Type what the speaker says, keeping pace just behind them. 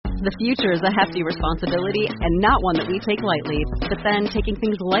The future is a hefty responsibility and not one that we take lightly. But then taking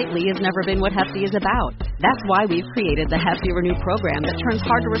things lightly has never been what Hefty is about. That's why we've created the Hefty Renew program that turns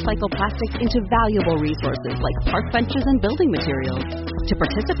hard-to-recycle plastics into valuable resources like park benches and building materials. To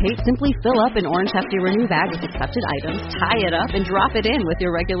participate, simply fill up an orange Hefty Renew bag with accepted items, tie it up, and drop it in with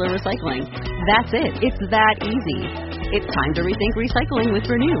your regular recycling. That's it. It's that easy. It's time to rethink recycling with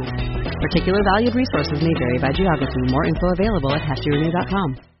Renew. Particular valued resources may vary by geography. More info available at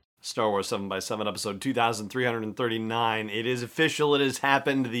heftyrenew.com. Star Wars 7x7 episode 2339. It is official. It has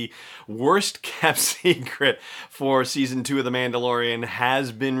happened. The worst kept secret for season 2 of The Mandalorian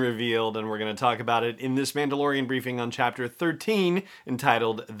has been revealed, and we're going to talk about it in this Mandalorian briefing on chapter 13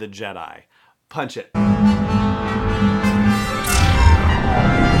 entitled The Jedi. Punch it.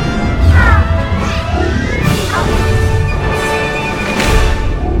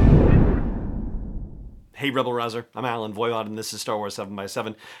 Hey Rebel Rouser, I'm Alan Voivod, and this is Star Wars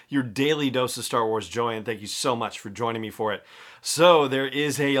 7x7, your daily dose of Star Wars joy, and thank you so much for joining me for it. So, there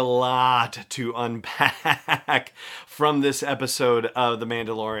is a lot to unpack from this episode of The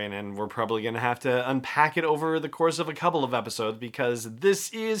Mandalorian, and we're probably going to have to unpack it over the course of a couple of episodes, because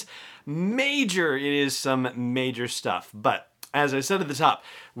this is major. It is some major stuff, but as I said at the top,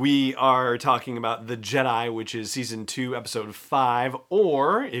 we are talking about The Jedi, which is Season 2, Episode 5,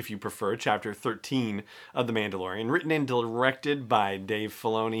 or, if you prefer, Chapter 13 of The Mandalorian, written and directed by Dave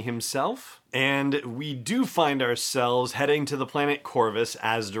Filoni himself. And we do find ourselves heading to the planet Corvus,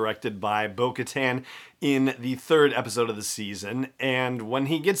 as directed by Bo-Katan in the 3rd episode of the season. And when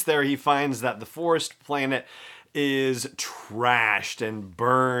he gets there, he finds that the forest planet is trashed and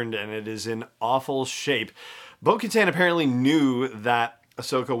burned, and it is in awful shape. Bo-Katan apparently knew that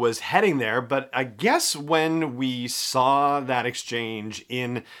Ahsoka was heading there, but I guess when we saw that exchange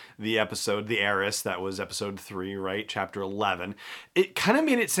in the episode, The Heiress, that was episode 3, right? Chapter 11, it kind of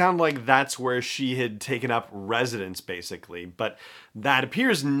made it sound like that's where she had taken up residence, basically. But that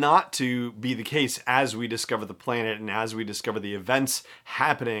appears not to be the case as we discover the planet and as we discover the events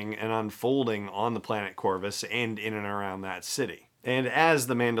happening and unfolding on the planet Corvus and in and around that city. And as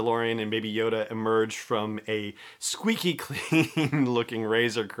the Mandalorian and Baby Yoda emerge from a squeaky clean looking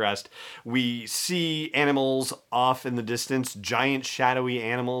Razor Crest, we see animals off in the distance, giant shadowy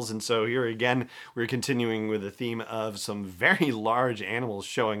animals. And so here again, we're continuing with the theme of some very large animals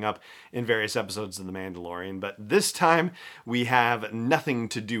showing up in various episodes of The Mandalorian. But this time we have nothing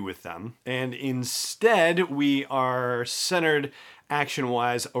to do with them. And instead we are centered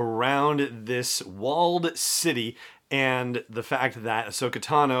action-wise around this walled city and the fact that Ahsoka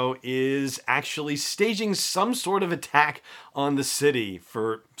Tano is actually staging some sort of attack on the city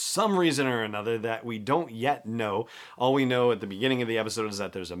for some reason or another that we don't yet know. All we know at the beginning of the episode is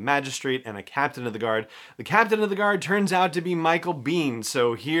that there's a magistrate and a captain of the guard. The captain of the guard turns out to be Michael Biehn.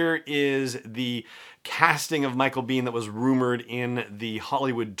 So here is the casting of Michael Biehn that was rumored in the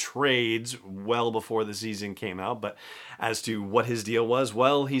Hollywood trades well before the season came out. But as to what his deal was,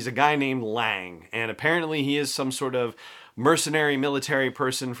 well, he's a guy named Lang, and apparently he is some sort of mercenary military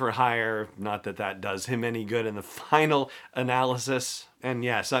person for hire. Not that that does him any good in the final analysis. And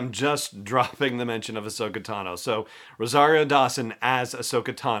yes, I'm just dropping the mention of Ahsoka Tano. So Rosario Dawson as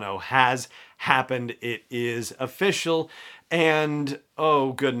Ahsoka Tano has happened. It is official. And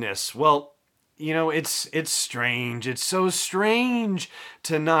oh goodness, well, you know, it's strange. It's so strange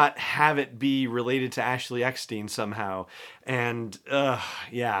to not have it be related to Ashley Eckstein somehow. And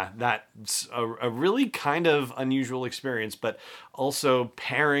yeah, that's a really kind of unusual experience, but also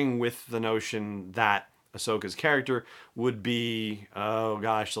pairing with the notion that Ahsoka's character would be, oh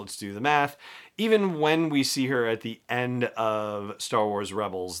gosh, let's do the math. Even when we see her at the end of Star Wars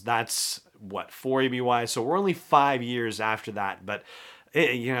Rebels, that's what, 4 ABY? So we're only 5 years after that, but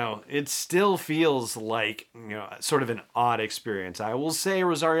it still feels like, sort of an odd experience. I will say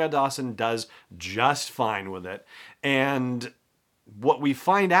Rosario Dawson does just fine with it. And what we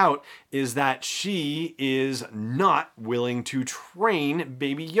find out is that she is not willing to train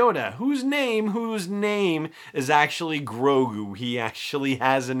Baby Yoda, whose name is actually Grogu. He actually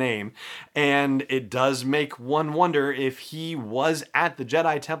has a name. And it does make one wonder if he was at the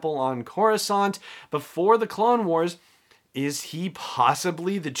Jedi Temple on Coruscant before the Clone Wars. Is he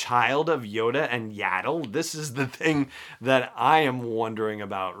possibly the child of Yoda and Yaddle? This is the thing that I am wondering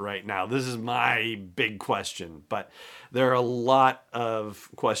about right now. This is my big question. But there are a lot of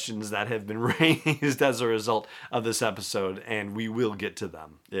questions that have been raised as a result of this episode, and we will get to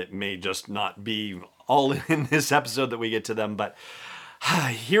them. It may just not be all in this episode that we get to them, but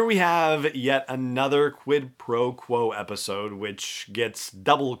here we have yet another quid pro quo episode, which gets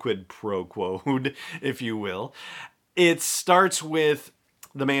double quid pro quo'd, if you will. It starts with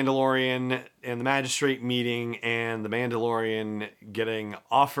the Mandalorian and the Magistrate meeting, and the Mandalorian getting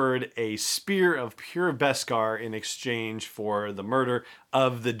offered a spear of pure Beskar in exchange for the murder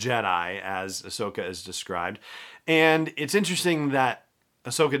of the Jedi, as Ahsoka is described. And it's interesting that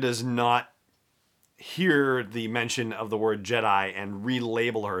Ahsoka does not hear the mention of the word Jedi and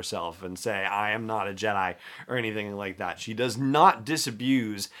relabel herself and say, I am not a Jedi or anything like that. She does not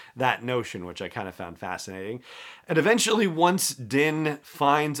disabuse that notion, which I kind of found fascinating. And eventually, once Din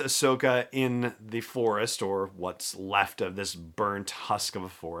finds Ahsoka in the forest, or what's left of this burnt husk of a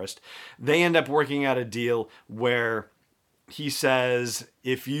forest, they end up working out a deal where he says,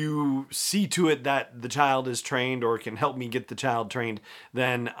 if you see to it that the child is trained or can help me get the child trained,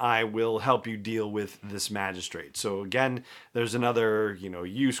 then I will help you deal with this magistrate. So again, there's another,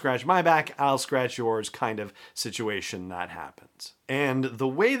 you scratch my back, I'll scratch yours kind of situation that happens. And the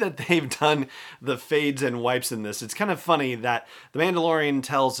way that they've done the fades and wipes in this, it's kind of funny that the Mandalorian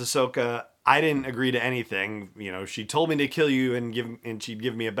tells Ahsoka, I didn't agree to anything. She told me to kill you and she'd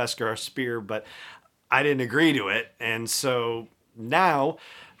give me a Beskar spear, but I didn't agree to it. And so now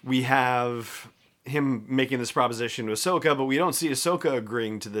we have him making this proposition to Ahsoka, but we don't see Ahsoka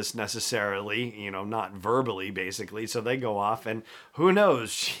agreeing to this necessarily, not verbally, basically. So they go off, and who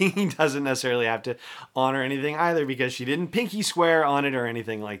knows? She doesn't necessarily have to honor anything either, because she didn't pinky swear on it or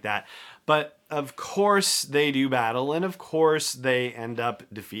anything like that. But of course they do battle, and of course they end up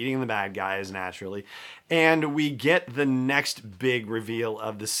defeating the bad guys naturally. And we get the next big reveal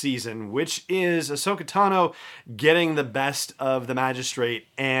of the season, which is Ahsoka Tano getting the best of the Magistrate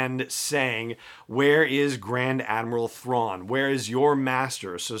and saying, where is Grand Admiral Thrawn? Where is your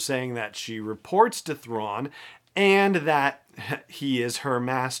master? So saying that she reports to Thrawn and that he is her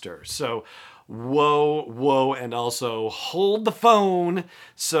master. So whoa, and also hold the phone.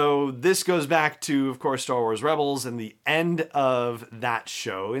 So this goes back to, of course, Star Wars Rebels and the end of that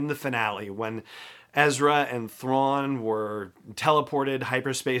show in the finale when Ezra and Thrawn were teleported,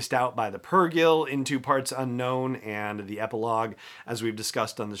 hyperspaced out by the Purrgil into parts unknown, and the epilogue, as we've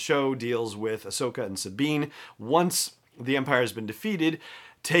discussed on the show, deals with Ahsoka and Sabine. Once the Empire has been defeated,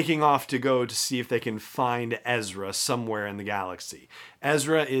 taking off to go to see if they can find Ezra somewhere in the galaxy.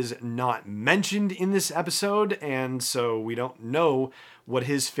 Ezra is not mentioned in this episode, and so we don't know what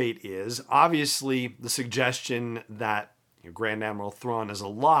his fate is. Obviously, the suggestion that Grand Admiral Thrawn is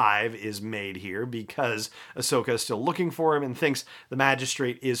alive is made here because Ahsoka is still looking for him and thinks the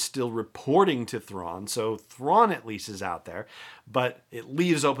Magistrate is still reporting to Thrawn, so Thrawn at least is out there, but it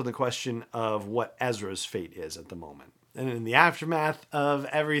leaves open the question of what Ezra's fate is at the moment. And in the aftermath of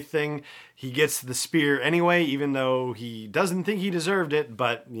everything, he gets the spear anyway, even though he doesn't think he deserved it,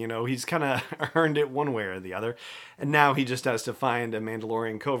 but, he's kind of earned it one way or the other. And now he just has to find a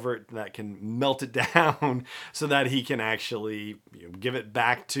Mandalorian covert that can melt it down so that he can actually give it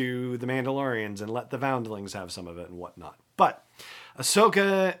back to the Mandalorians and let the Foundlings have some of it and whatnot. But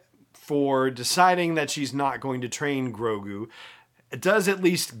Ahsoka, for deciding that she's not going to train Grogu, it does at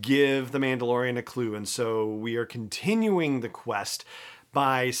least give the Mandalorian a clue, and so we are continuing the quest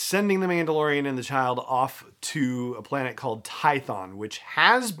by sending the Mandalorian and the child off to a planet called Tython, which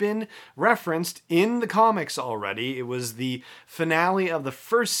has been referenced in the comics already. It was the finale of the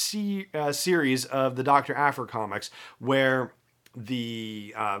first series of the Dr. Aphra comics, where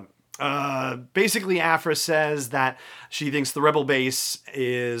the basically Aphra says that she thinks the rebel base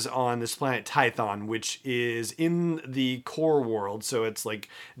is on this planet Tython, which is in the core world, so it's like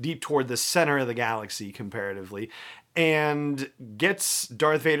deep toward the center of the galaxy comparatively, and gets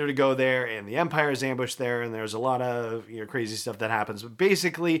Darth Vader to go there, and the Empire is ambushed there, and there's a lot of crazy stuff that happens. But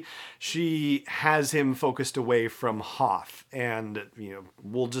basically, she has him focused away from Hoth, and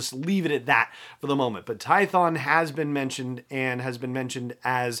we'll just leave it at that for the moment. But Tython has been mentioned, and has been mentioned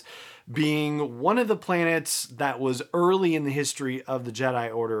as being one of the planets that was early in the history of the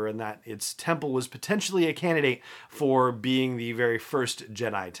Jedi Order, and that its temple was potentially a candidate for being the very first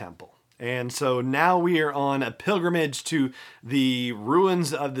Jedi temple. And so now we are on a pilgrimage to the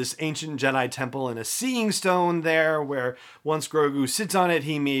ruins of this ancient Jedi temple and a seeing stone there where once Grogu sits on it,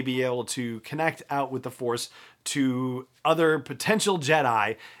 he may be able to connect out with the Force to other potential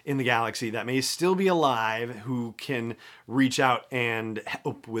Jedi in the galaxy that may still be alive who can reach out and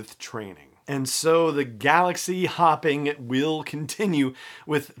help with training. And so the galaxy hopping will continue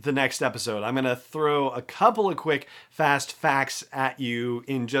with the next episode. I'm going to throw a couple of quick fast facts at you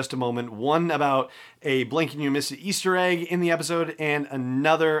in just a moment. One about a blink and you miss it Easter egg in the episode, and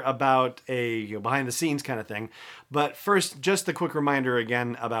another about a behind the scenes kind of thing. But first, just a quick reminder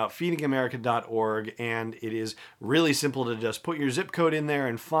again about feedingamerica.org, and it is really simple to just put your zip code in there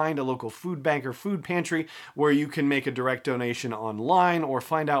and find a local food bank or food pantry where you can make a direct donation online or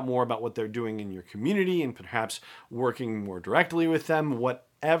find out more about what they're doing in your community and perhaps working more directly with them,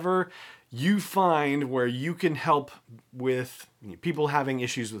 whatever you find where you can help with people having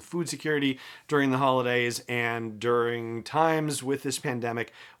issues with food security during the holidays and during times with this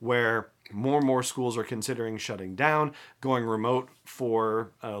pandemic where more and more schools are considering shutting down, going remote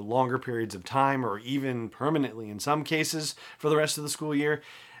for longer periods of time, or even permanently in some cases for the rest of the school year.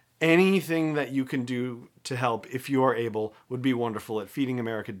 Anything that you can do to help, if you are able, would be wonderful at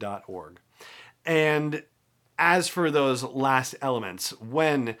feedingamerica.org. And as for those last elements,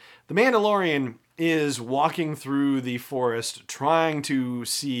 when the Mandalorian is walking through the forest trying to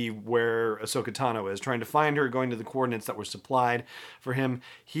see where Ahsoka Tano is, trying to find her, going to the coordinates that were supplied for him,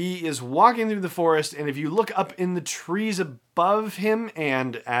 he is walking through the forest, and if you look up in the trees above him,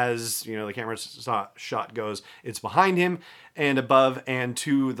 and as you know the camera shot goes, it's behind him and above and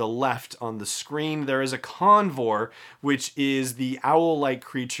to the left on the screen, there is a Convor, which is the owl-like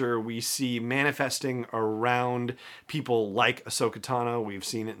creature we see manifesting around people like Ahsoka Tano. We've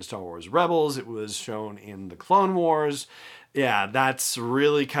seen it in Star Wars Rebels. It was shown in the Clone Wars. Yeah, that's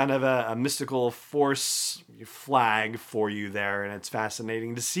really kind of a mystical force flag for you there, and it's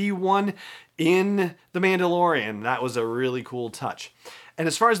fascinating to see one in The Mandalorian. That was a really cool touch. And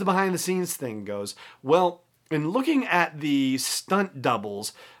as far as the behind-the-scenes thing goes, well, in looking at the stunt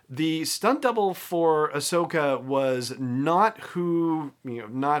doubles, the stunt double for Ahsoka was not who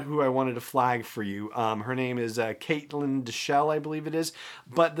I wanted to flag for you. Her name is Caitlin Deschelle, I believe it is.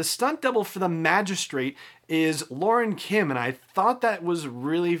 But the stunt double for the Magistrate is Lauren Kim, and I thought that was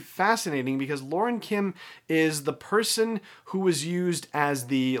really fascinating because Lauren Kim is the person who was used as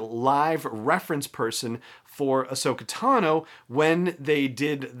the live reference person for Ahsoka Tano when they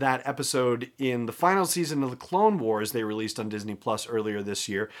did that episode in the final season of the Clone Wars they released on Disney Plus earlier this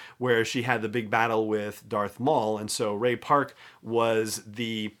year, where she had the big battle with Darth Maul, and so Ray Park was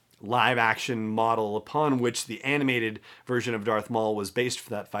the live action model upon which the animated version of Darth Maul was based for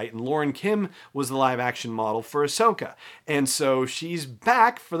that fight, and Lauren Kim was the live action model for Ahsoka. And so she's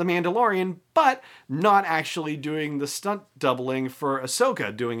back for The Mandalorian, but not actually doing the stunt doubling for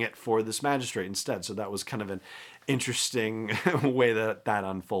Ahsoka, doing it for this Magistrate instead. So that was kind of an interesting way that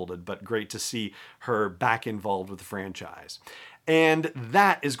unfolded, but great to see her back involved with the franchise. And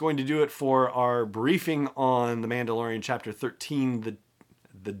that is going to do it for our briefing on The Mandalorian Chapter 13, the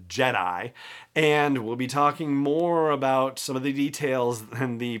Jedi, and we'll be talking more about some of the details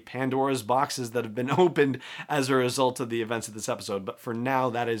and the Pandora's boxes that have been opened as a result of the events of this episode. But for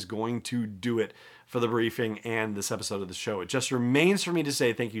now, that is going to do it for the briefing and this episode of the show. It just remains for me to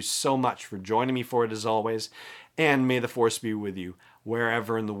say thank you so much for joining me for it as always, and may the Force be with you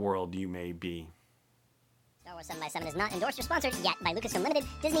wherever in the world you may be. Star Wars 7x7 is not endorsed or sponsored yet by Lucasfilm Limited,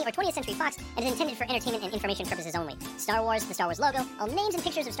 Disney, or 20th Century Fox, and is intended for entertainment and information purposes only. Star Wars, the Star Wars logo, all names and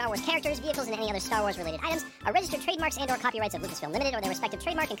pictures of Star Wars characters, vehicles, and any other Star Wars-related items are registered trademarks and/or copyrights of Lucasfilm Limited or their respective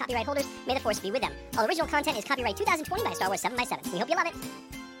trademark and copyright holders. May the Force be with them. All original content is copyright 2020 by Star Wars 7x7. We hope you love it.